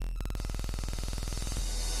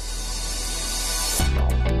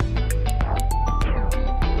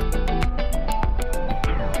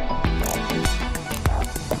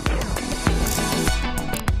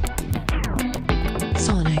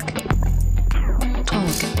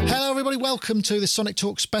Hello, everybody. Welcome to the Sonic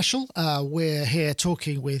Talk special. We're here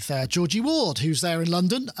talking with Georgie Ward, who's there in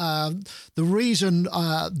London. The reason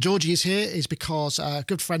Georgie is here is because a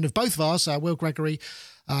good friend of both of ours, Will Gregory,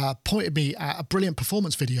 pointed me at a brilliant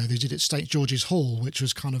performance video they did at St George's Hall, which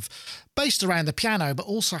was kind of based around the piano, but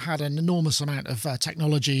also had an enormous amount of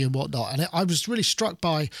technology and whatnot. And I was really struck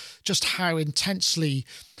by just how intensely,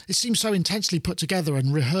 it seems so intensely put together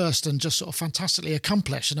and rehearsed and just sort of fantastically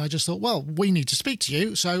accomplished. And I just thought, well, we need to speak to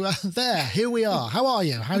you. So here we are. How are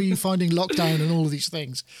you? How are you finding lockdown and all of these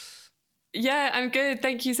things? Yeah, I'm good.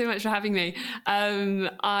 Thank you so much for having me.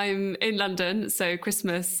 I'm in London, so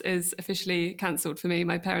Christmas is officially cancelled for me.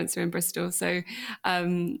 My parents are in Bristol. So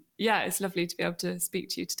yeah, it's lovely to be able to speak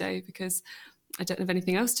to you today because I don't have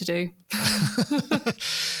anything else to do.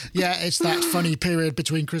 Yeah, it's that funny period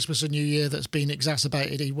between Christmas and New Year that's been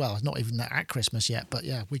exacerbated. Well, not even at Christmas yet, but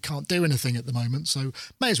yeah, we can't do anything at the moment. So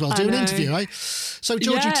may as well do an interview, eh? So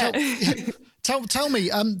Georgie, Tell me,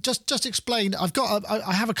 just explain.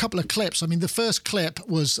 I have a couple of clips. I mean, the first clip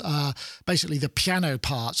was basically the piano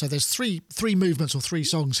part. So there's three movements or three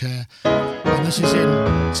songs here, and this is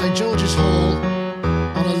in St George's Hall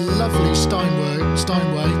on a lovely Steinway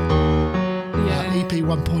EP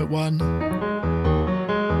 1.1.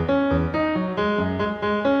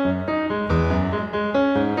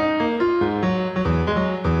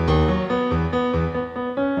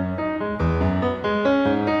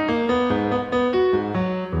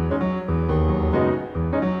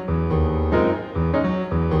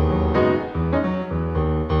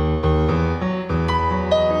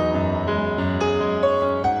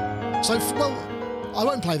 I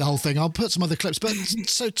won't play the whole thing. I'll put some other clips. But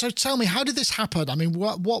so tell me, how did this happen? I mean,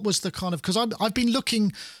 what was the kind of, because I've been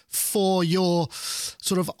looking for your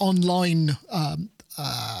sort of online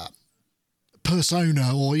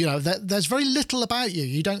persona, or there's very little about you.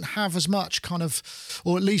 You don't have as much kind of,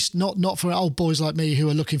 or at least not for old boys like me who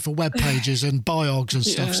are looking for web pages and biogs and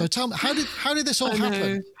stuff. So tell me, how did this all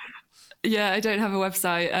happen? Yeah, I don't have a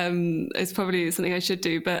website. It's probably something I should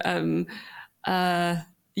do, but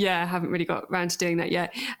yeah, I haven't really got around to doing that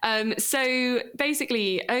yet. So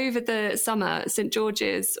basically, over the summer, St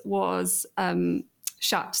George's was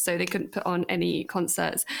shut, so they couldn't put on any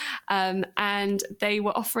concerts. And they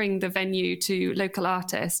were offering the venue to local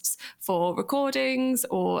artists for recordings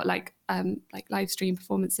or like live stream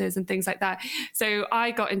performances and things like that. So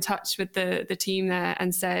I got in touch with the team there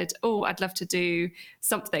and said, oh, I'd love to do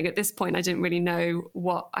something. At this point, I didn't really know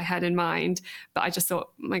what I had in mind, but I just thought,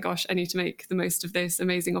 my gosh, I need to make the most of this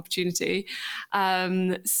amazing opportunity.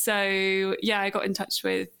 So yeah, I got in touch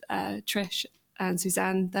with Trish and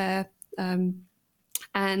Suzanne there,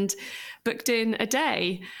 and booked in a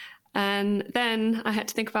day. And then I had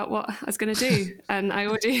to think about what I was going to do. And I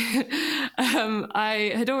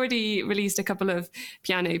had already released a couple of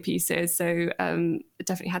piano pieces. So I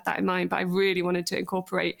definitely had that in mind, but I really wanted to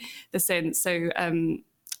incorporate the synth. So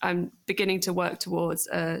I'm beginning to work towards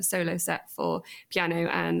a solo set for piano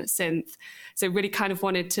and synth. So really kind of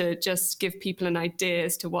wanted to just give people an idea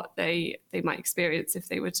as to what they might experience if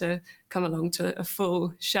they were to come along to a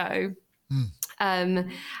full show.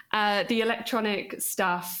 The electronic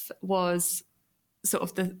stuff was sort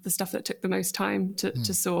of the stuff that took the most time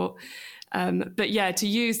to sort. But yeah, to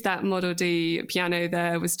use that Model D piano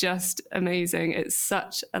there was just amazing. It's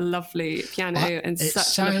such a lovely piano and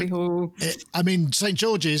such a lovely hall. I mean, St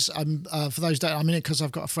George's, for those that, I mean, because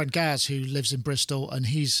I've got a friend, Gaz, who lives in Bristol, and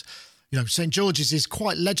he's, St George's is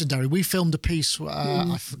quite legendary. We filmed a piece,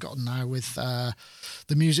 I've forgotten now, with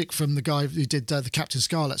the music from the guy who did the Captain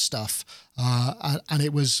Scarlet stuff, and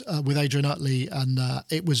it was with Adrian Utley, and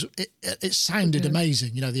it sounded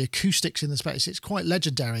amazing. The acoustics in the space, it's quite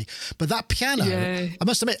legendary. But that piano, I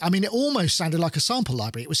must admit, I mean, it almost sounded like a sample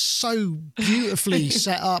library. It was so beautifully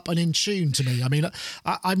set up and in tune to me. I mean,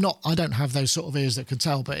 I don't have those sort of ears that can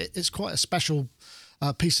tell, but it's quite a special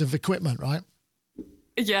piece of equipment, right?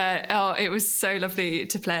 Yeah, it was so lovely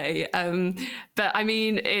to play. But I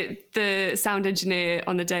mean, the sound engineer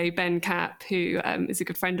on the day, Ben Capp, who is a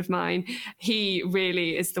good friend of mine, he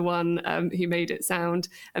really is the one who made it sound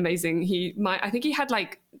amazing. I think he had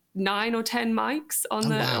like 9 or 10 mics on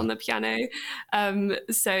the piano.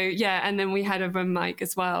 So yeah, and then we had a room mic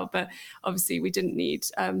as well. But obviously we didn't need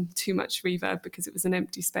too much reverb because it was an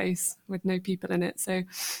empty space with no people in it. So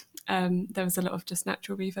there was a lot of just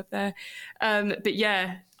natural reverb there. But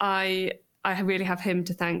yeah, I really have him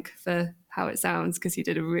to thank for how it sounds because he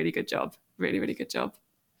did a really good job, really, really good job.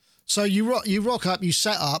 So you rock up, you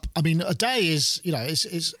set up. I mean, a day is,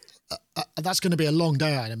 that's going to be a long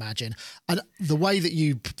day, I'd imagine. And the way that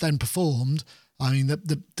you then performed, I mean,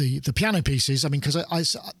 the piano pieces, I mean, because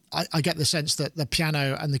I get the sense that the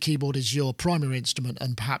piano and the keyboard is your primary instrument,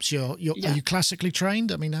 and perhaps are you classically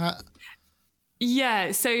trained? I mean,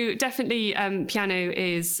 yeah, so definitely piano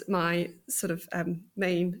is my sort of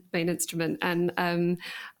main instrument, and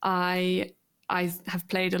I have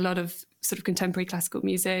played a lot of sort of contemporary classical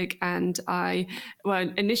music, and I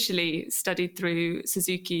initially studied through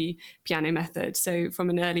Suzuki piano method. So from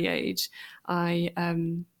an early age, I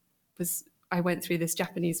went through this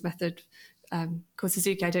Japanese method called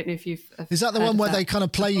Suzuki. I don't know if you've is that the one where they kind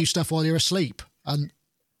of play you stuff while you're asleep and.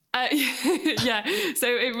 Yeah, so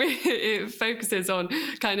it focuses on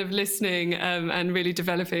kind of listening and really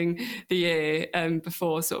developing the ear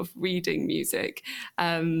before sort of reading music.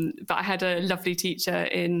 But I had a lovely teacher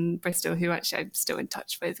in Bristol who actually I'm still in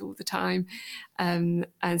touch with all the time. And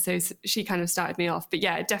so she kind of started me off. But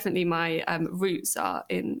yeah, definitely my roots are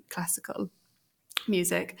in classical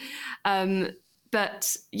music.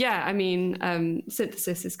 But yeah, I mean,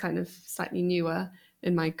 synthesis is kind of slightly newer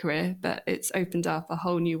in my career, but it's opened up a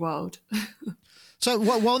whole new world. So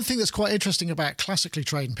one thing that's quite interesting about classically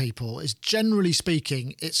trained people is, generally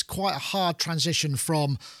speaking, it's quite a hard transition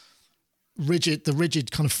from the rigid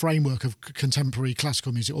kind of framework of contemporary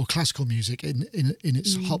classical music or classical music in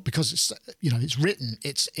its whole, because it's, you know, it's written,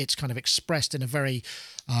 it's kind of expressed in a very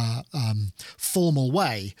formal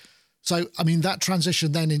way. So, I mean, that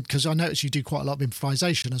transition then, because I notice you do quite a lot of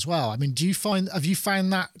improvisation as well. I mean, have you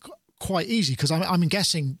found that quite easy? Because I'm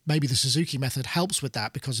guessing maybe the Suzuki method helps with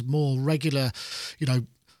that, because more regular, you know,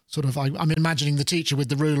 sort of, I'm imagining the teacher with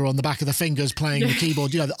the ruler on the back of the fingers playing the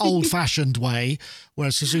keyboard, you know, the old-fashioned way,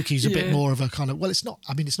 whereas Suzuki's a bit more of a kind of, well, it's not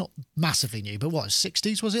massively new, but what,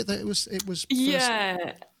 60s was it that it was first?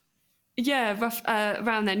 Yeah, rough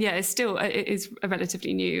around then. Yeah, it is a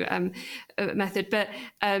relatively new method, but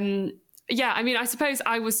yeah, I mean, I suppose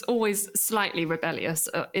I was always slightly rebellious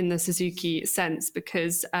in the Suzuki sense,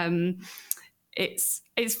 because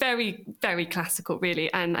it's very, very classical,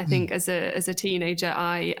 really. And I think as a teenager,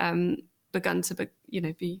 I begun to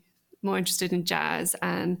be more interested in jazz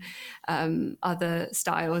and other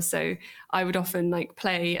styles. So I would often like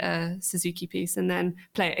play a Suzuki piece and then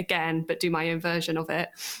play it again, but do my own version of it.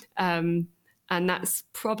 And that's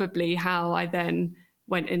probably how I then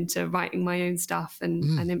went into writing my own stuff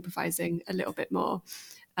and improvising a little bit more.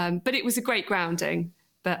 But it was a great grounding.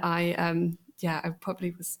 But I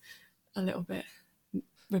probably was a little bit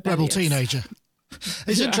rebellious. Rebel teenager.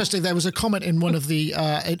 It's interesting. There was a comment in one of the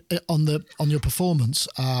on your performance,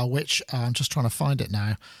 which I'm just trying to find it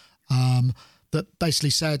now, that basically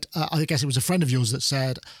said, I guess it was a friend of yours that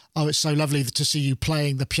said, "Oh, it's so lovely to see you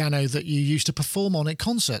playing the piano that you used to perform on at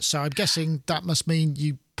concerts." So I'm guessing that must mean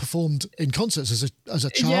you performed in concerts as a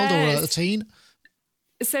child or a teen.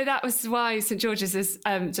 So that was why St George's is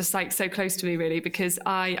just like so close to me, really, because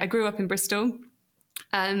I grew up in Bristol.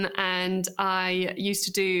 And we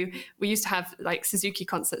used to have like Suzuki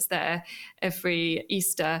concerts there every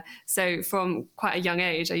Easter. So from quite a young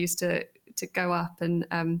age, I used to go up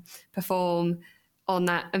and perform on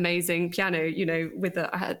that amazing piano, you know,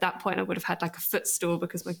 at that point I would have had like a footstool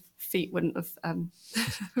because my feet wouldn't have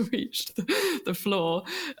reached the floor.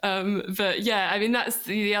 But yeah, I mean, that's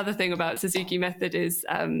the other thing about Suzuki method is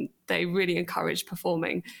they really encourage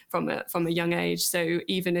performing from a young age. So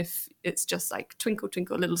even if it's just like Twinkle,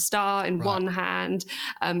 Twinkle, Little Star in one hand,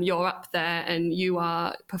 you're up there and you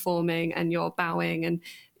are performing and you're bowing and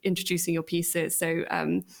introducing your pieces. So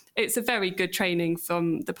it's a very good training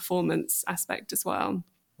from the performance aspect as well.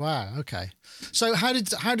 Wow. Okay. So how did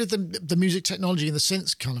the music technology and the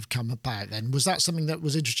synths kind of come about then? Was that something that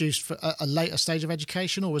was introduced for a later stage of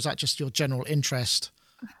education, or was that just your general interest?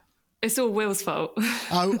 It's all Will's fault.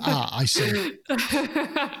 I see.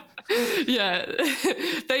 Yeah,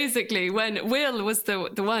 basically when Will was the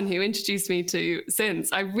one who introduced me to synths,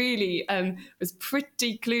 I really was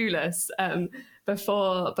pretty clueless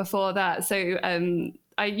before that. So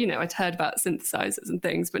I'd heard about synthesizers and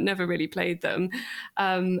things, but never really played them.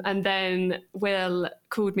 And then Will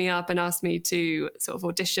called me up and asked me to sort of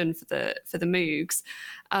audition for the Moogs,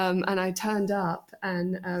 and I turned up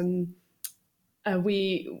and.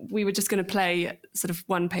 We were just going to play sort of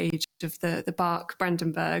one page of the Bach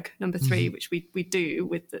Brandenburg No. 3, which we do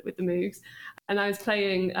with the Moogs, and I was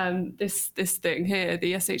playing this thing here,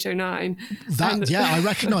 the SH09. I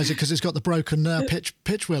recognise it because it's got the broken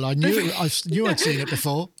pitch wheel. I knew I'd seen it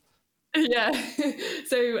before. Yeah,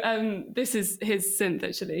 so this is his synth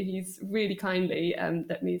actually. He's really kindly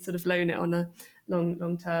let me sort of loan it on a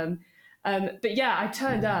long term. But yeah, I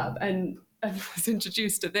turned up and was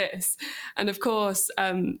introduced to this, and of course,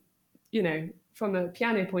 from from a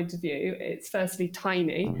piano point of view, it's firstly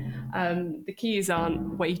tiny. The keys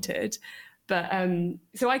aren't weighted, but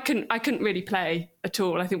so I couldn't really play at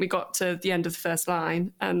all. I think we got to the end of the first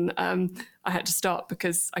line, and I had to stop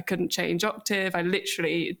because I couldn't change octave. I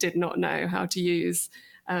literally did not know how to use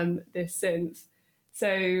this synth.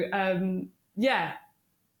 So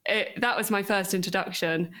that was my first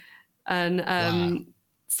introduction, and Wow.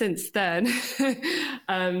 since then,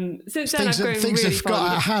 Things I've grown things really have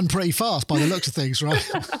got out of hand pretty fast by the looks of things, right?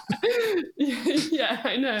 Yeah,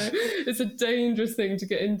 I know. It's a dangerous thing to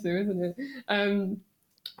get into, isn't it?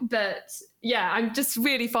 But yeah, I'm just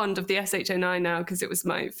really fond of the SH09 now because it was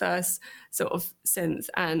my first sort of synth.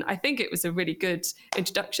 And I think it was a really good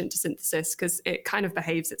introduction to synthesis because it kind of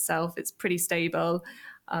behaves itself. It's pretty stable.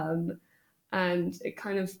 And it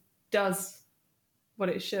kind of does what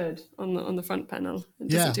it should on the front panel. It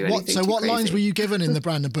doesn't do anything So too what crazy. lines were you given in the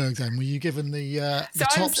Brandenburg then? Were you given the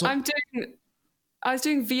tops? I was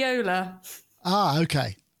doing viola. Ah,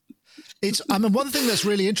 okay. One thing that's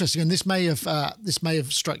really interesting, and this may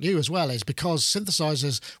have struck you as well, is because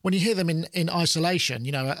synthesizers, when you hear them in isolation,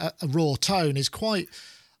 a raw tone is quite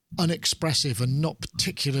unexpressive and not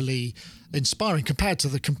particularly inspiring compared to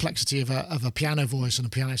the complexity of a piano voice and a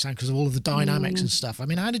piano sound because of all of the dynamics and stuff. I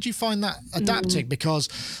mean, how did you find that adapting?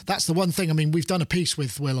 Because that's the one thing. I mean, we've done a piece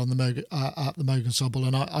with Will on the Moog Ensemble,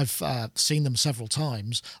 and I've seen them several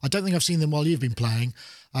times. I don't think I've seen them while you've been playing.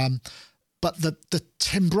 But the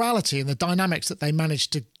timbrality and the dynamics that they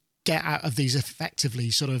managed to get out of these effectively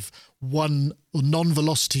sort of one or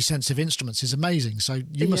non-velocity sensitive instruments is amazing. So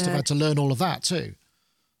you must have had to learn all of that too.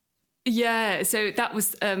 Yeah, so that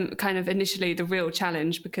was kind of initially the real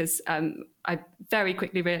challenge because I very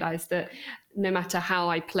quickly realised that no matter how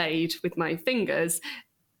I played with my fingers,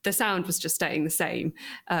 the sound was just staying the same,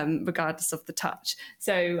 regardless of the touch.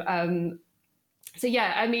 So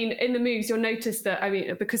yeah, I mean, in the Moogs, you'll notice that, I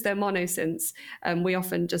mean, because they're monosynths, we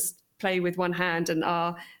often just play with one hand and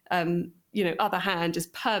our, other hand is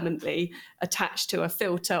permanently attached to a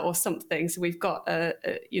filter or something. So we've got,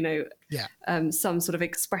 some sort of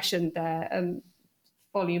expression there.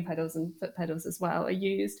 Volume pedals and foot pedals as well are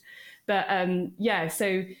used. But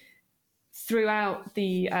so throughout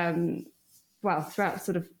the, throughout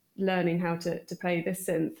sort of learning how to play this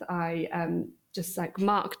synth, I just like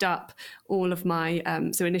marked up all of my,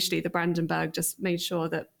 so initially the Brandenburg, just made sure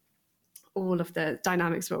that all of the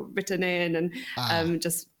dynamics were written in and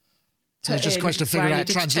just. So it's just a question of figuring out,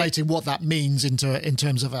 translating what that means in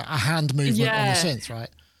terms of a hand movement on the synth, right?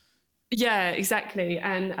 Yeah, exactly.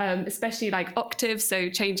 And especially like octaves, so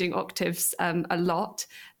changing octaves a lot,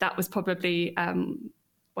 that was probably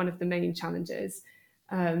one of the main challenges.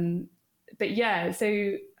 But yeah,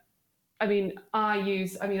 so I mean,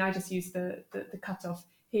 I just use the cutoff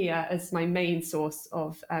here as my main source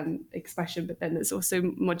of expression, but then there's also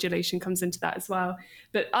modulation comes into that as well.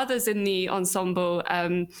 But others in the ensemble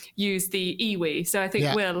use the EWI. So I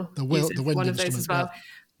think Will uses one of those as well.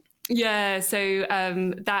 Yeah, so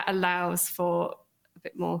that allows for a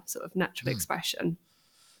bit more sort of natural expression.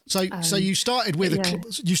 So you started with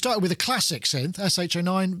a classic synth,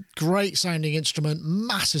 SH09, great sounding instrument,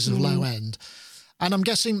 masses of low end, and I'm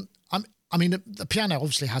guessing. I mean, the piano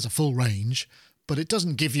obviously has a full range, but it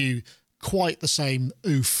doesn't give you quite the same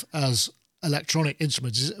oof as electronic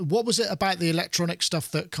instruments. What was it about the electronic stuff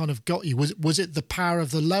that kind of got you? Was it the power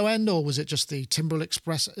of the low end, or was it just the timbral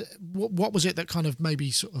express? What was it that kind of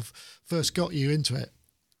maybe sort of first got you into it?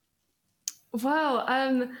 Well,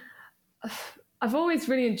 I've always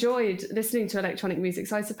really enjoyed listening to electronic music,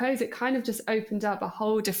 so I suppose it kind of just opened up a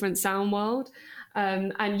whole different sound world.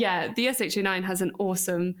 And yeah, the SH09 has an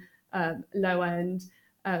awesome low end,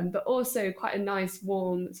 but also quite a nice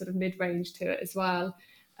warm sort of mid-range to it as well.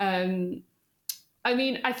 I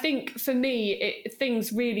mean, I think for me,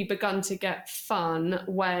 things really begun to get fun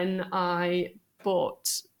when I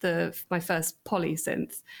bought my first poly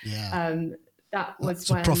synth. Yeah. That was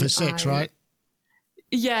it's a Prophet 6, right?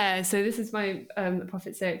 Yeah, so this is my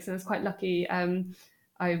Prophet 6, and I was quite lucky.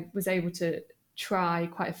 I was able to try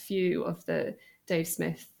quite a few of the Dave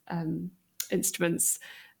Smith instruments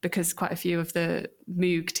because quite a few of the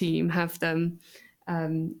Moog team have them.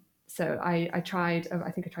 So I tried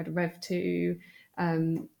a Rev 2.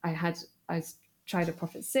 I tried a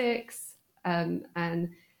Prophet 6 and an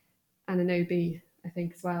Obi, I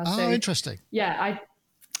think, as well. Oh, so, interesting. Yeah,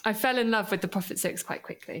 I fell in love with the Prophet 6 quite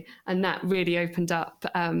quickly, and that really opened up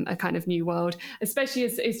a kind of new world, especially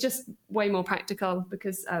as it's just way more practical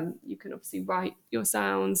because you can obviously write your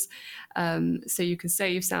sounds, so you can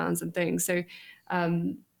save sounds and things. So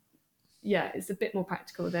it's a bit more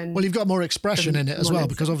practical than. Well, you've got more expression in it as well,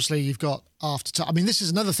 because monism. obviously you've got aftertouch. I mean, this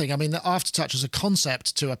is another thing. I mean, the aftertouch as a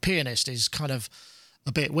concept to a pianist is kind of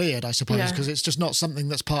a bit weird, I suppose, because it's just not something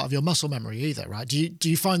that's part of your muscle memory either, right? Do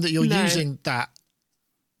you find that you're using that?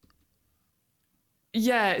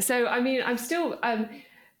 Yeah. So, I mean, I'm still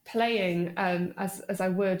playing as I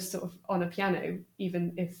would sort of on a piano,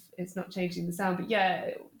 even if it's not changing the sound. But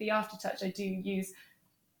yeah, the aftertouch I do use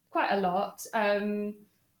quite a lot.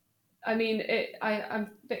 I mean, I'm a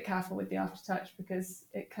bit careful with the aftertouch because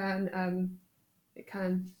it can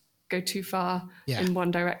go too far in one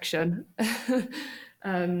direction.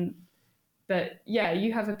 But yeah,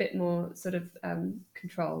 you have a bit more sort of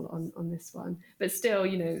control on this one. But still,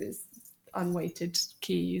 there's unweighted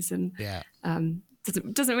keys and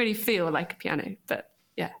doesn't really feel like a piano. But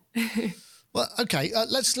yeah. Well, okay,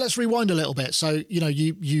 let's rewind a little bit. So,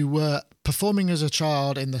 you were performing as a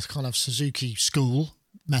child in the kind of Suzuki school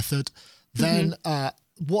method. Then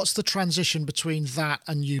what's the transition between that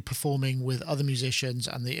and you performing with other musicians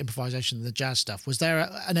and the improvisation and the jazz stuff? Was there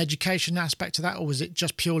an education aspect to that, or was it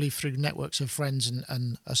just purely through networks of friends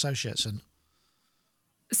and associates?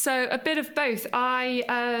 So a bit of both.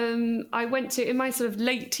 I went to, in my sort of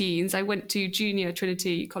late teens, I went to Junior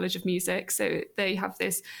Trinity College of Music. So they have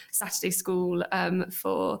this Saturday school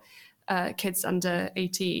for kids under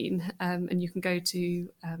 18, and you can go to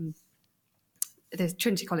there's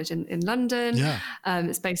Trinity College in London.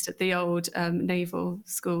 It's based at the old Naval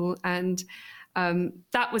School, and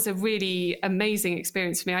that was a really amazing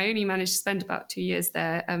experience for me. I only managed to spend about 2 years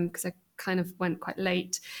there because I kind of went quite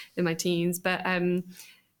late in my teens, but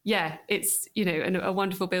it's a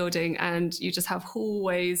wonderful building, and you just have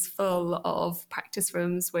hallways full of practice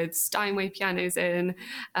rooms with Steinway pianos in,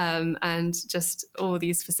 and just all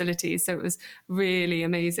these facilities. So it was really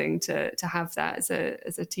amazing to have that as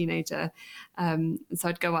a teenager. And so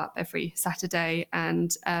I'd go up every Saturday,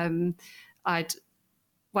 and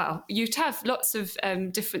you'd have lots of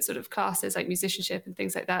different sort of classes like musicianship and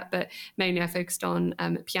things like that, but mainly I focused on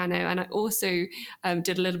piano, and I also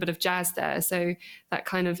did a little bit of jazz there. So that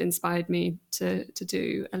kind of inspired me to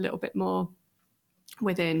do a little bit more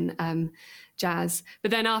within jazz.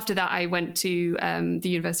 But then after that, I went to the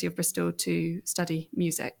University of Bristol to study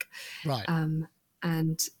music. Right.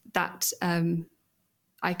 And that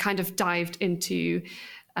I kind of dived into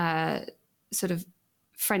sort of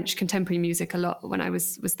French contemporary music a lot when I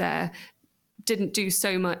was there. Didn't do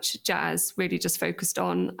so much jazz, really just focused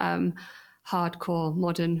on hardcore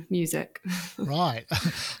modern music. Right.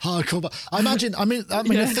 Hardcore. But I imagine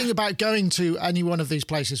the thing about going to any one of these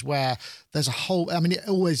places where there's a whole,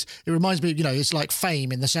 it reminds me, it's like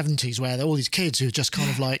Fame in the 70s where there are all these kids who are just kind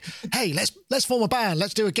of like, hey, let's form a band,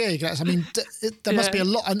 let's do a gig. There must be a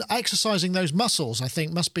lot, and exercising those muscles, I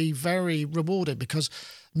think, must be very rewarding, because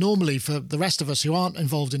normally for the rest of us who aren't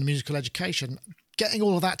involved in musical education, getting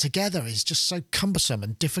all of that together is just so cumbersome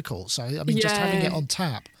and difficult. So, just having it on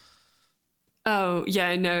tap. Oh,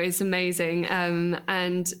 yeah, no, it's amazing.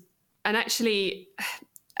 And actually,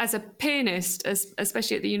 as a pianist,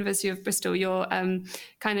 especially at the University of Bristol, you're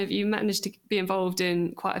you manage to be involved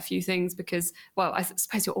in quite a few things because, well, I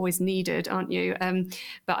suppose you're always needed, aren't you?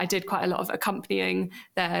 But I did quite a lot of accompanying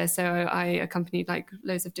there. So I accompanied like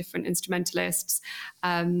loads of different instrumentalists,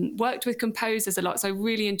 worked with composers a lot. So I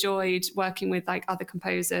really enjoyed working with like other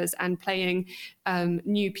composers and playing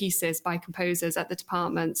new pieces by composers at the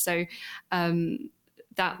department. So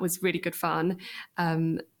that was really good fun.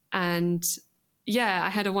 And yeah, I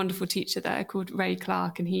had a wonderful teacher there called Ray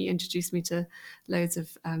Clark, and he introduced me to loads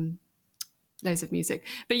of music.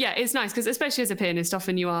 But yeah, it's nice because especially as a pianist,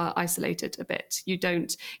 often you are isolated a bit. You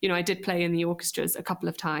don't, I did play in the orchestras a couple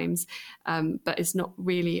of times, but it's not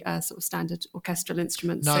really a sort of standard orchestral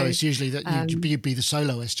instrument. No, so, it's usually that you'd be the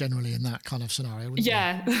soloist generally in that kind of scenario, wouldn't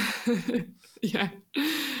you? Yeah.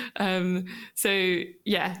 So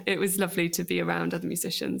yeah, it was lovely to be around other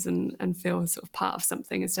musicians and feel sort of part of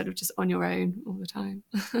something instead of just on your own all the time.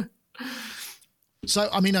 So,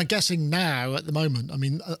 I'm guessing now at the moment,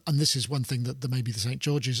 and this is one thing that maybe the St.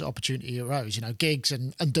 George's opportunity arose, gigs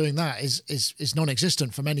and doing that is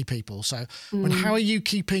non-existent for many people. So, how are you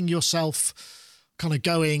keeping yourself kind of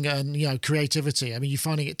going and, creativity? Are you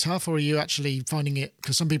finding it tough, or are you actually finding it,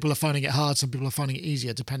 because some people are finding it hard, some people are finding it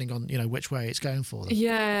easier depending on, which way it's going for them?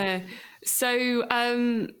 Yeah. So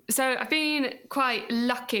I've been quite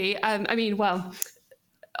lucky.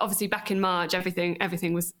 Obviously back in March,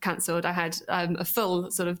 everything was cancelled. I had a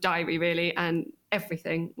full sort of diary really, and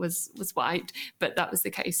everything was wiped, but that was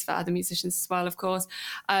the case for other musicians as well, of course.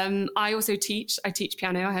 I also teach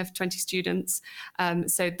piano. I have 20 students,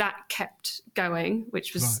 so that kept going,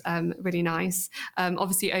 which was really nice.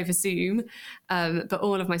 Obviously over Zoom, but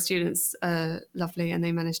all of my students are lovely and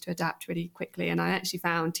they managed to adapt really quickly. And I actually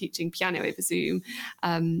found teaching piano over Zoom,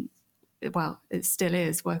 well, it still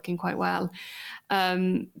is working quite well.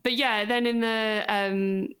 But yeah, then in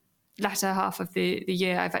the latter half of the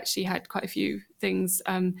year, I've actually had quite a few things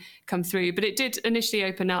come through, but it did initially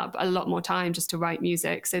open up a lot more time just to write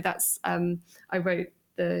music. So that's I wrote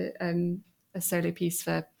a solo piece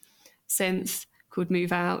for synth called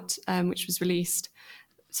Move Out, which was released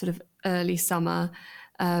sort of early summer,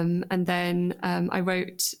 and then I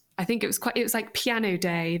wrote, I think it was like Piano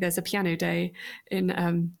Day. There's a Piano Day in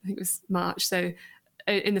I think it was March. So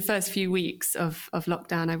in the first few weeks of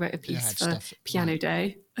lockdown, I wrote a piece for Piano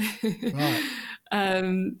Day. Right.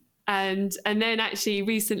 And then actually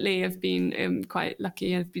recently I've been quite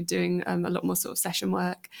lucky. I've been doing a lot more sort of session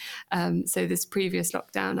work. So this previous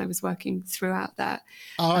lockdown, I was working throughout that.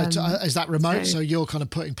 Oh, is that remote? So you're kind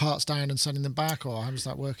of putting parts down and sending them back, or how was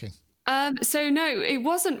that working? So no, it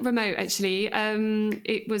wasn't remote actually.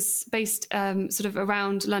 It was based sort of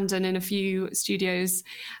around London in a few studios.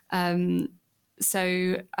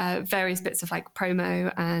 So various bits of like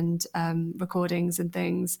promo and recordings and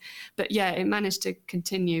things. But yeah, it managed to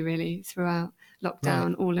continue really throughout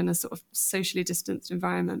lockdown, all in a sort of socially distanced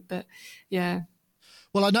environment. But yeah.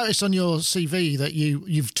 Well, I noticed on your CV that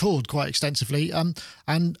you've toured quite extensively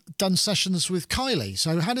and done sessions with Kylie.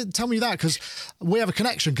 So tell me that, because we have a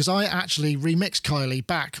connection, because I actually remixed Kylie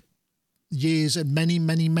back years and many,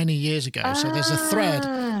 many, many years ago. So there's a thread.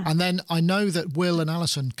 And then I know that Will and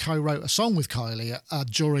Alison co-wrote a song with Kylie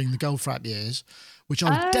during the Goldfrapp years, which I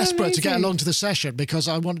was desperate to get along to the session because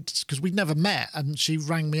we'd never met. And she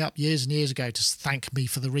rang me up years and years ago to thank me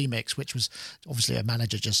for the remix, which was obviously a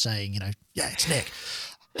manager just saying, yeah, it's Nick.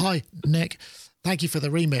 Hi, Nick. Thank you for the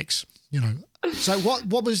remix. So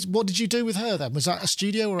what did you do with her then? Was that a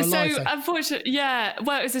studio or a live thing? Unfortunately, yeah.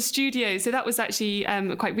 Well, it was a studio. So that was actually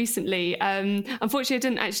quite recently. Unfortunately, I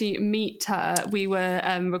didn't actually meet her. We were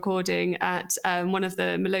recording at one of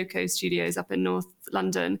the Moloko studios up in North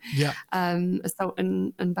London. Yeah. Assault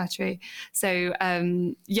and Battery. So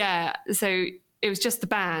so it was just the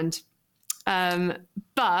band.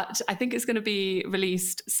 But I think it's going to be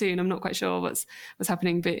released soon. I'm not quite sure what's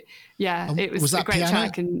happening, but yeah, it was a great piano?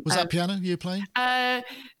 track. And was that piano you were playing?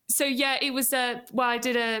 So yeah, it was I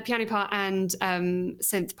did a piano part and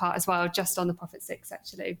synth part as well, just on the Prophet 6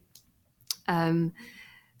 actually.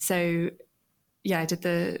 So yeah, I did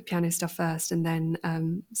the piano stuff first and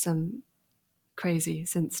then some crazy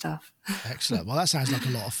synth stuff. Excellent. Well, that sounds like a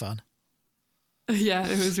lot of fun. Yeah,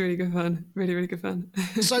 it was really good fun. Really, really good fun.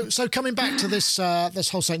 So coming back to this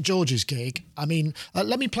whole St. George's gig, I mean,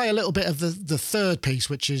 let me play a little bit of the third piece,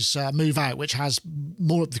 which is Move Out, which has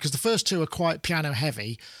more, because the first two are quite piano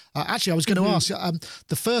heavy. Actually, I was going to ask,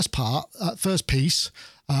 the first piece,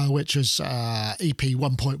 which was EP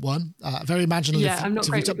 1.1, very imaginative. Yeah, I'm not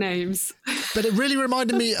great with names. But it really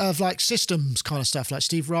reminded me of like Systems kind of stuff, like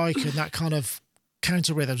Steve Reich and that kind of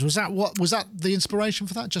counter rhythms. Was that the inspiration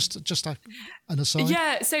for that? Just an aside.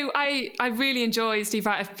 Yeah, so I really enjoy Steve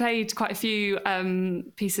Reich. I've played quite a few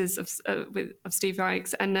pieces of Steve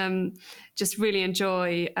Reich's and just really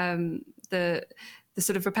enjoy the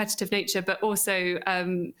sort of repetitive nature, but also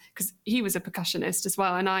because he was a percussionist as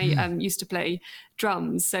well, and I used to play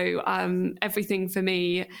drums. So everything for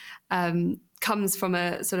me comes from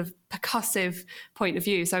a sort of percussive point of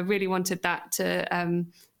view. So I really wanted that to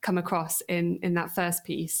come across in that first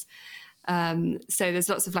piece. So there's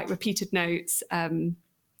lots of like repeated notes,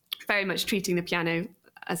 very much treating the piano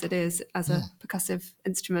as it is, as a percussive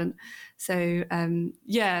instrument. So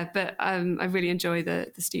but I really enjoy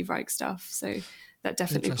the Steve Reich stuff. So that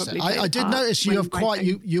definitely probably. I did notice you have quite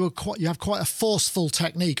a forceful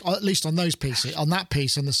technique, at least on those pieces, on that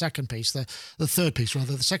piece and the second piece, the third piece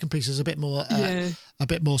rather. The second piece is a bit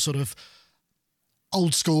more sort of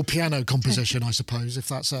old school piano composition, I suppose, if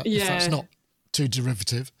that's not too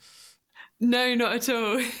derivative. No, not at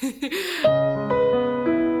all.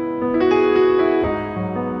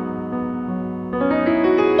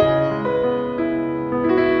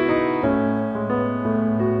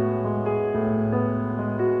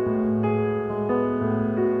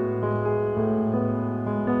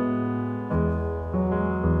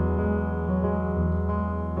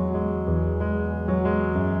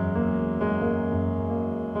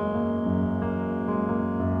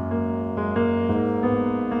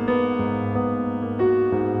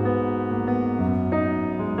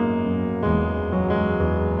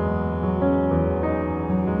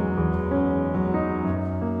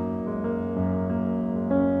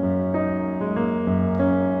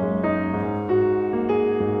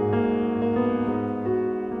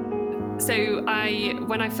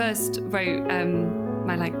 when I first wrote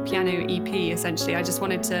my like piano EP, essentially, I just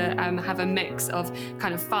wanted to have a mix of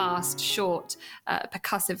kind of fast, short,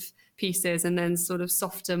 percussive pieces, and then sort of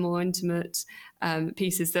softer, more intimate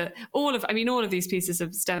pieces. That all of these pieces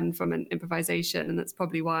have stemmed from an improvisation, and that's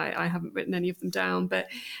probably why I haven't written any of them down. But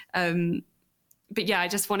yeah, I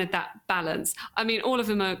just wanted that balance. I mean, all of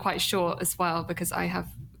them are quite short as well, because I have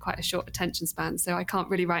quite a short attention span, so I can't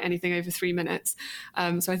really write anything over 3 minutes.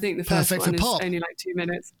 So I think the first one is only like 2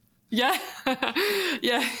 minutes. Yeah,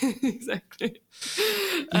 yeah, exactly.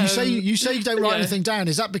 You say you don't write anything down.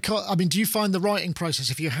 Is that because, I mean, do you find the writing process,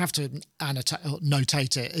 if you have to annotate or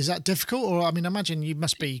notate it, is that difficult? Or, I mean, I imagine you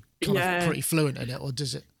must be kind of pretty fluent in it, or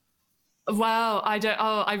does it? Well, I don't.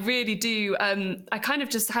 Oh, I really do. I kind of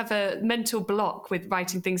just have a mental block with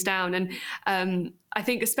writing things down, and I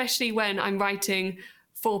think especially when I'm writing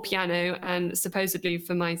for piano and supposedly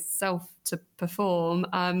for myself to perform,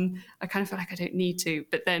 I kind of feel like I don't need to.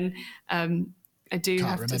 But then I do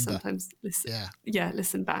have to sometimes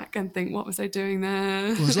listen back and think, what was I doing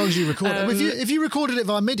there? Well, as long as you record it. If you recorded it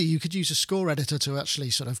via MIDI, you could use a score editor to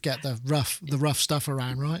actually sort of get the rough stuff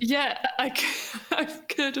around, right? Yeah, I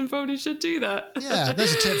could and probably should do that. Yeah,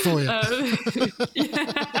 there's a tip for you.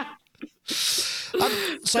 Yeah.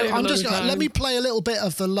 So I'm just let me play a little bit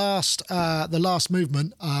of the last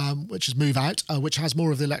movement, which is Move Out, which has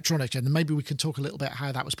more of the electronic, and then maybe we can talk a little bit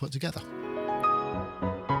how that was put together.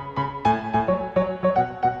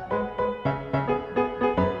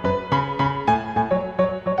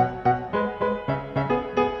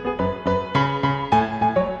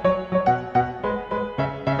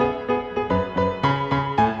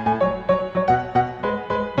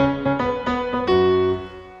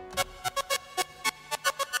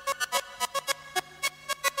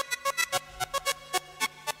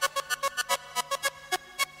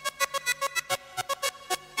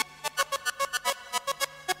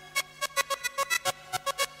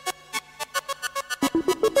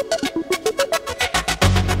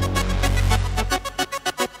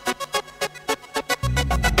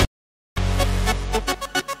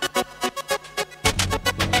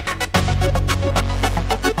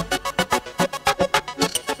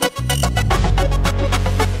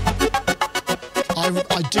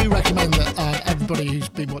 I do recommend that everybody who's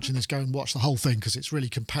been watching this go and watch the whole thing, because it's really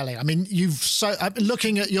compelling. I mean,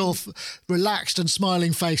 looking at your relaxed and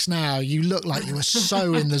smiling face now, you look like you were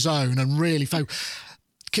so in the zone and really focused.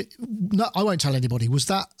 No, I won't tell anybody. Was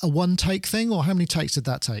that a one-take thing, or how many takes did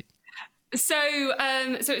that take? So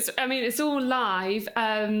it's all live.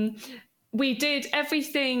 We did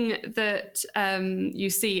everything that you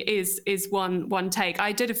see is one take.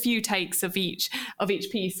 I did a few takes of each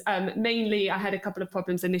piece. Mainly, I had a couple of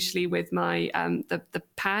problems initially with my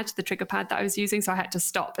the trigger pad that I was using, so I had to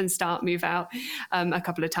stop and start Move Out a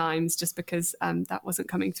couple of times just because that wasn't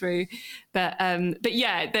coming through. But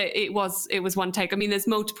yeah, it was one take. I mean, there's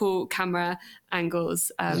multiple camera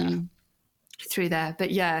angles through there,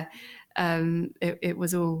 but yeah, it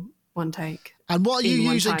was all one take. And what are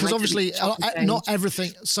you using? Because obviously not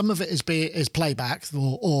everything, some of it is playback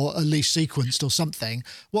or at least sequenced or something.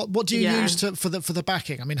 What do you use for the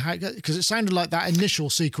backing? I mean, because it sounded like that initial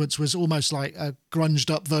sequence was almost like a grunged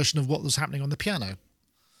up version of what was happening on the piano.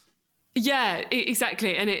 Yeah,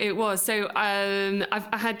 exactly. And it was. So I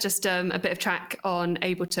had just a bit of track on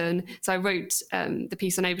Ableton. So I wrote the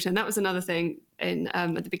piece on Ableton. That was another thing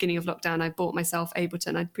at the beginning of lockdown. I bought myself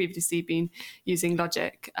Ableton. I'd previously been using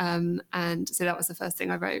Logic. And so that was the first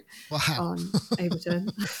thing I wrote on Ableton.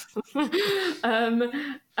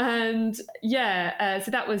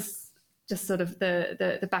 So that was just sort of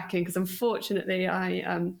the backing, because unfortunately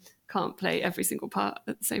I can't play every single part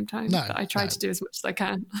at the same time. But I try to do as much as I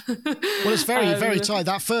can. Well, it's very, very tight.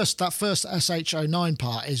 That first SH09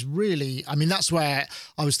 part is really, I mean, that's where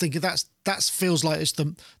I was thinking that feels like it's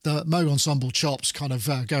the Moog Ensemble chops kind of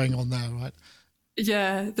going on there, right?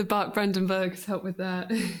 Yeah, the Bach Brandenburg has helped with that.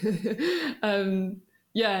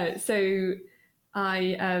 So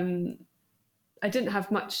I didn't have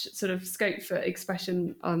much sort of scope for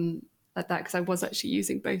expression at that, because I was actually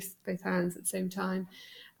using both hands at the same time.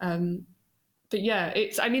 But yeah,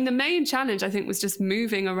 the main challenge I think was just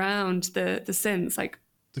moving around the synths, like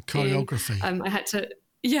the choreography. I had to,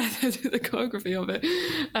 the choreography of it,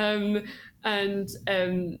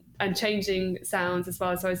 and changing sounds as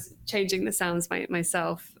well. So I was changing the sounds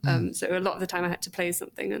myself. So a lot of the time I had to play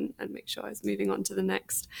something and make sure I was moving on to the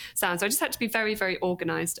next sound. So I just had to be very, very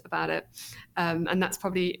organized about it. And that's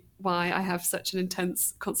probably why I have such an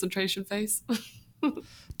intense concentration face.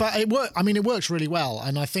 But it works really well,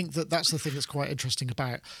 and I think that's the thing that's quite interesting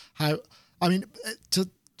about how, I mean, to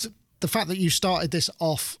the fact that you started this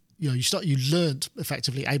off, you learnt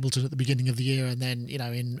effectively Ableton at the beginning of the year, and then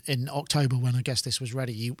in October, when I guess this was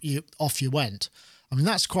ready, you off you went. I mean,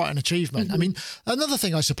 that's quite an achievement. Mm-hmm. I mean, another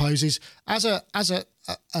thing I suppose is as a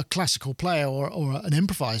classical player or an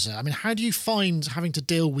improviser, I mean, how do you find having to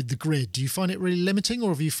deal with the grid? Do you find it really limiting, or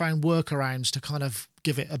have you found workarounds to kind of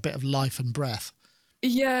give it a bit of life and breath?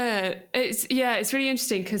 Yeah, it's really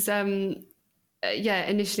interesting because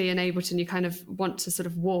initially in Ableton you kind of want to sort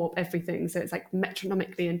of warp everything, so it's like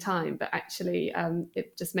metronomically in time, but actually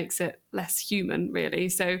it just makes it less human, really.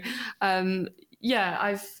 So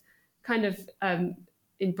I've kind of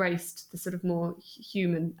embraced the sort of more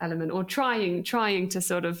human element, or trying to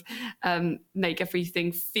sort of make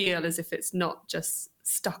everything feel as if it's not just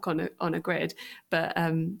stuck on a grid. But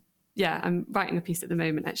I'm writing a piece at the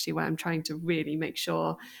moment actually where I'm trying to really make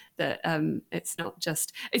sure that it's not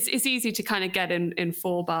just, it's easy to kind of get in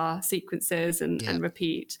 4-bar sequences and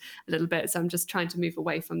repeat a little bit. So I'm just trying to move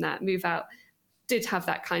away from that. Move Out did have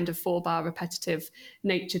that kind of 4-bar repetitive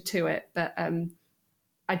nature to it, but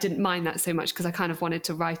I didn't mind that so much because I kind of wanted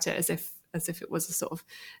to write it as if it was a sort of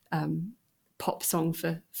pop song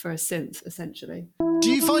for a synth, essentially. Do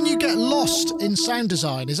you find you get lost in sound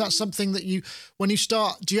design? Is that something that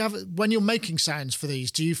when you're making sounds for these,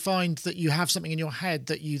 do you find that you have something in your head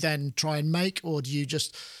that you then try and make, or do you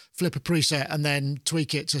just flip a preset and then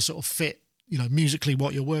tweak it to sort of fit, musically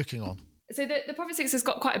what you're working on? So the Prophet 6 has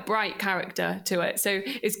got quite a bright character to it. So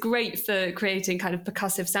it's great for creating kind of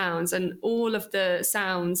percussive sounds, and all of the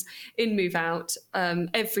sounds in Move Out,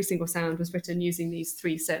 every single sound was written using these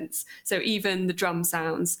 3 synths. So even the drum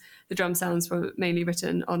sounds were mainly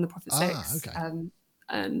written on the Prophet 6 okay.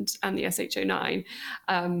 and the SH-09.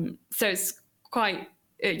 So it's quite...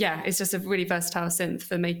 it's just a really versatile synth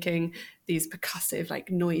for making these percussive, like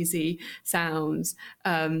noisy sounds.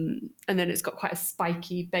 And then it's got quite a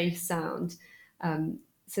spiky bass sound.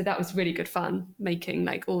 So that was really good fun, making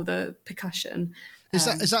like all the percussion. Is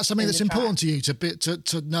that something that's important to you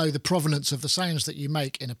to know the provenance of the sounds that you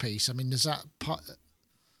make in a piece? I mean, is that part?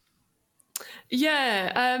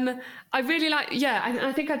 Yeah, I really like. Yeah,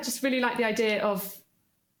 I think I just really like the idea of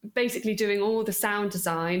basically doing all the sound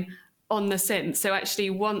design on the synth. So actually,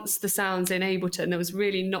 once the sound's in Ableton, there was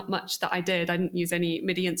really not much that I did. I didn't use any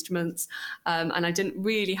MIDI instruments, and I didn't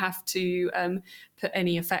really have to put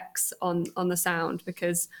any effects on the sound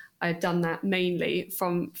because I had done that mainly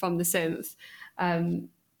from the synth.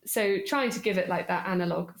 So trying to give it like that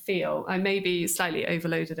analog feel, I maybe slightly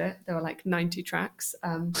overloaded it. There were like 90 tracks.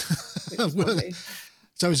 Which is probably...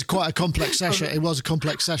 So it was quite a complex session. It was a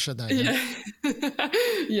complex session then. Yeah,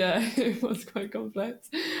 yeah, it was quite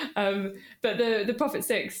complex. But the Prophet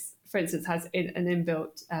 6, for instance, has an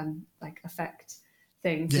inbuilt like effect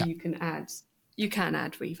thing, so you can add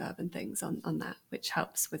reverb and things on that, which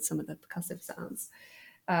helps with some of the percussive sounds.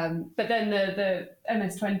 But then the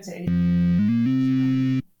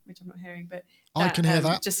MS-20, which I'm not hearing, but I can hear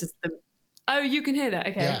that. Just as you can hear that.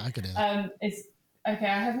 Okay. Yeah, I can hear that. It's okay.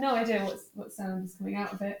 I have no idea what sound is coming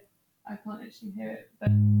out of it. I can't actually hear it,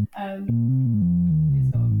 but it's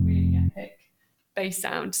got a really epic bass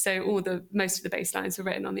sound. So most of the bass lines were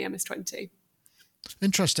written on the MS-20.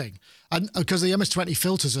 Interesting, and because the MS-20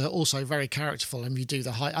 filters are also very characterful, and you do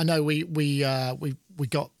the high. I know we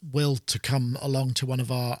got Will to come along to one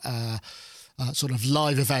of our sort of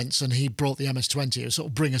live events, and he brought the MS-20. It was sort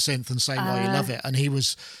of bring a synth and say why you love it, and he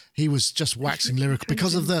was just waxing lyrical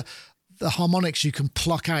because of the harmonics you can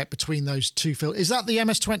pluck out between those two filters. Is that the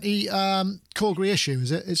MS-20 Korg reissue?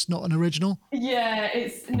 Is it? It's not an original? Yeah,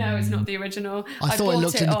 it's not the original. I thought it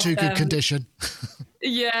looked in too good condition.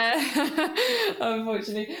 Yeah,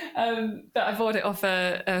 unfortunately. But I bought it off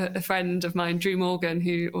a friend of mine, Drew Morgan,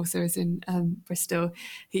 who also is in Bristol.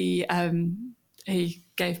 He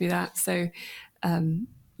gave me that. So,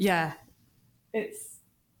 it's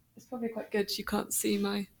probably quite good. You can't see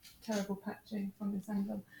my terrible patching from this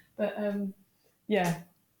angle. But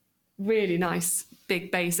really nice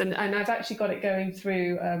big bass, and I've actually got it going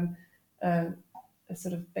through a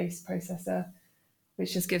sort of bass processor,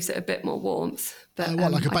 which just gives it a bit more warmth. But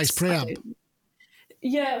like a bass preamp?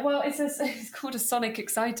 Yeah, well, it's called a sonic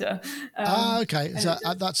exciter. Okay, so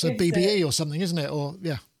that's a BBE or something, isn't it? Or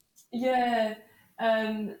yeah,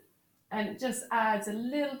 and it just adds a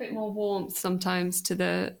little bit more warmth sometimes to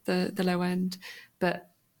the low end,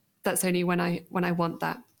 but that's only when I want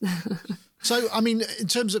that. So, I mean, in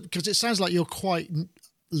terms of, because it sounds like you're quite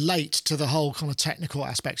late to the whole kind of technical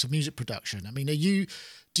aspects of music production. I mean, do you,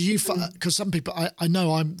 because some people, I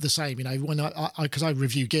know I'm the same, when because I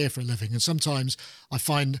review gear for a living, and sometimes I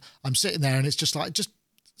find I'm sitting there and it's just like, just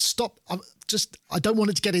stop. I don't want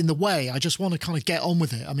it to get in the way. I just want to kind of get on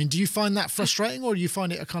with it. I mean, do you find that frustrating, or do you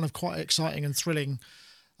find it a kind of quite exciting and thrilling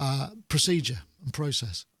procedure and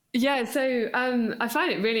process? Yeah, so I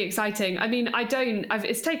find it really exciting. I mean,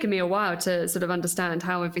 it's taken me a while to sort of understand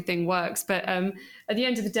how everything works, but at the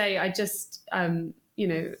end of the day, I just,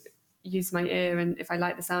 use my ear, and if I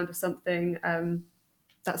like the sound of something,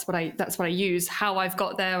 that's what I use. How I've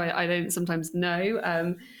got there, I don't sometimes know.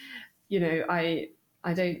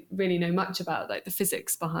 I don't really know much about like the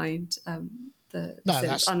physics behind the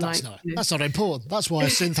synth, that's not important. That's why a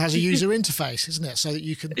synth has a user interface, isn't it? So that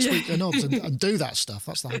you can tweak the knobs and do that stuff.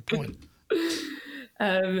 That's the whole point.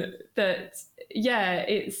 But yeah,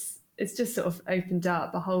 it's just sort of opened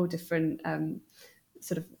up a whole different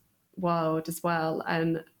sort of world as well.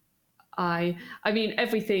 And I mean,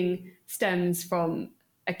 everything stems from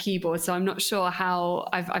a keyboard. So I'm not sure how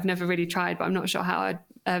I've never really tried, but I'm not sure how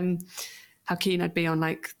keen I'd be on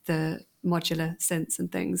like the modular synths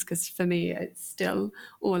and things, because for me it's still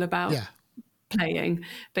all about playing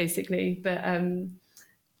basically. But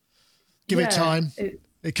give it time.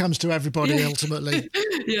 It comes to everybody ultimately.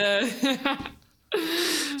 Yeah.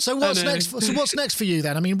 So what's next? So what's next for you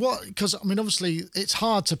then? I mean, because I mean, obviously it's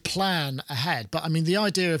hard to plan ahead, but I mean, the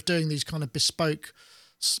idea of doing these kind of bespoke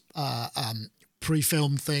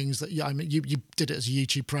pre-filmed things that you did it as a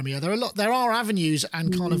YouTube premiere. There are avenues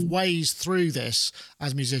and kind of ways through this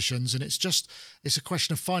as musicians, and it's a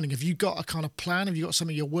question of finding. Have you got a kind of plan? Have you got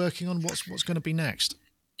something you're working on? What's going to be next?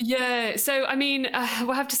 Yeah, so I mean,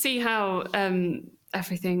 we'll have to see how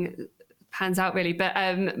everything pans out really, but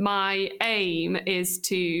my aim is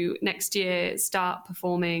to next year start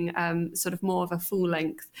performing sort of more of a full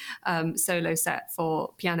length solo set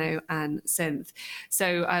for piano and synth.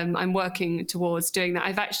 So I'm working towards doing that.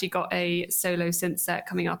 I've actually got a solo synth set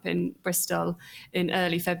coming up in Bristol in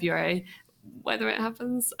early February. Whether it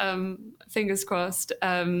happens, fingers crossed.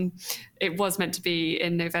 It was meant to be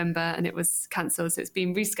in November and it was cancelled, so it's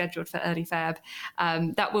been rescheduled for early Feb.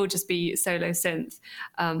 That will just be solo synth.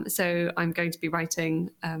 So I'm going to be writing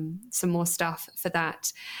some more stuff for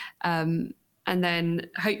that. And then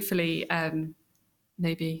hopefully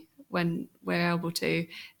maybe when we're able to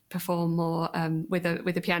perform more with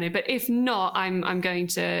a piano. But if not, I'm going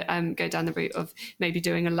to go down the route of maybe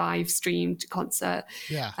doing a live streamed concert.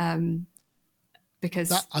 Yeah.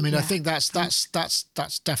 Because I think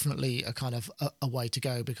that's definitely a kind of a way to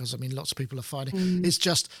go, because I mean lots of people are finding it's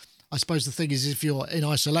just, I suppose the thing is if you're in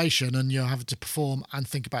isolation and you're having to perform and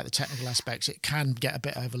think about the technical aspects, it can get a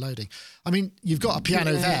bit overloading. I mean, you've got a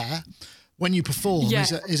piano there. When you perform,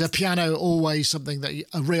 is a piano always something that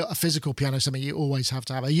a physical piano something you always have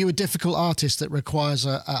to have? Are you a difficult artist that requires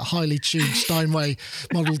a highly tuned Steinway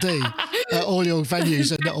Model D at all your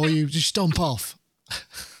venues, or you just stomp off?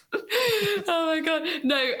 Oh my god,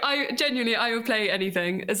 no! I genuinely will play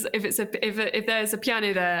anything. If there's a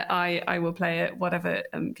piano there, I will play it, whatever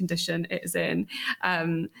condition it is in.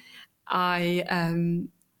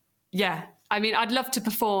 I mean, I'd love to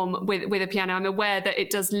perform with a piano. I'm aware that it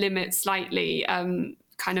does limit slightly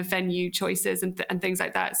kind of venue choices and things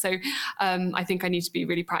like that. So I think I need to be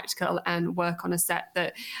really practical and work on a set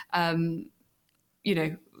that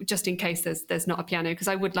just in case there's not a piano, because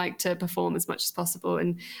I would like to perform as much as possible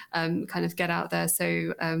and kind of get out there.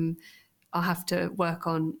 So I'll have to work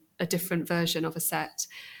on a different version of a set.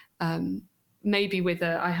 Maybe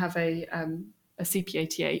I have a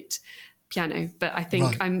CP88 piano, but I think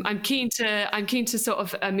right. I'm keen to sort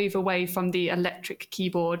of move away from the electric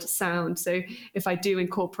keyboard sound. So if I do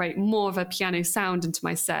incorporate more of a piano sound into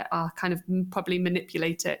my set, I'll kind of probably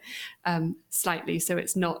manipulate it slightly. So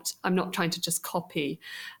I'm not trying to just copy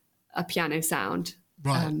a piano sound.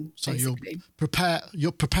 Right. So basically.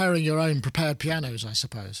 You're preparing your own prepared pianos, I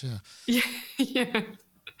suppose. Yeah. Yeah.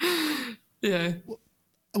 Yeah.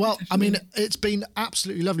 Well, I mean, it's been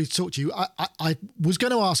absolutely lovely to talk to you. I was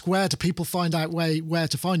going to ask, where do people find out where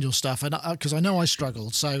to find your stuff? And because I know I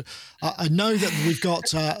struggled, so I know that we've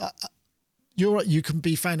got you can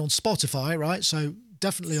be found on Spotify, right? So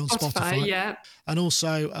definitely on Spotify, yeah, and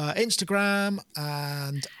also Instagram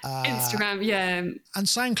and and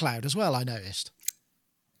SoundCloud as well. I noticed.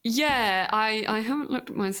 Yeah, I haven't looked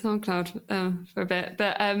at my SoundCloud for a bit,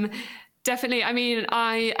 but. Definitely. I mean,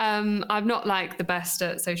 I'm not like the best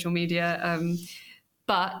at social media,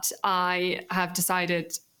 but I have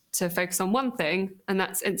decided to focus on one thing, and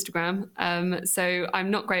that's Instagram. So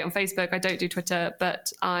I'm not great on Facebook. I don't do Twitter,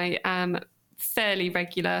 but I am fairly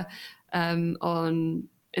regular on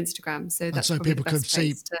Instagram. So that's people can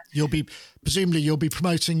see. You'll be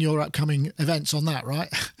promoting your upcoming events on that,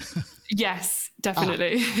 right? Yes,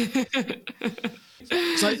 Definitely.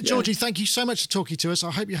 So, Georgie, thank you so much for talking to us.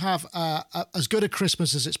 I hope you have as good a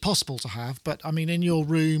Christmas as it's possible to have. But I mean, in your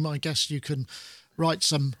room, I guess you can write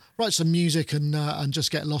some music and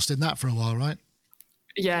just get lost in that for a while, right?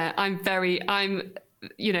 Yeah,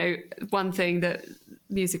 one thing that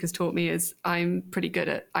music has taught me is I'm pretty good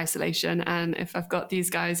at isolation. And if I've got these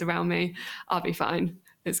guys around me, I'll be fine.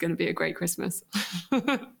 It's going to be a great Christmas.